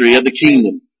ministry of the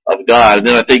kingdom of God. And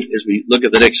then I think as we look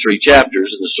at the next 3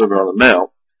 chapters in the Sermon on the Mount,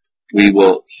 we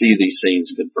will see these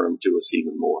things confirmed to us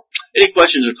even more. Any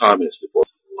questions or comments before?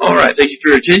 All right. Thank you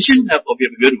for your attention. Hope you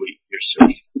have a good week. Your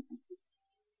service.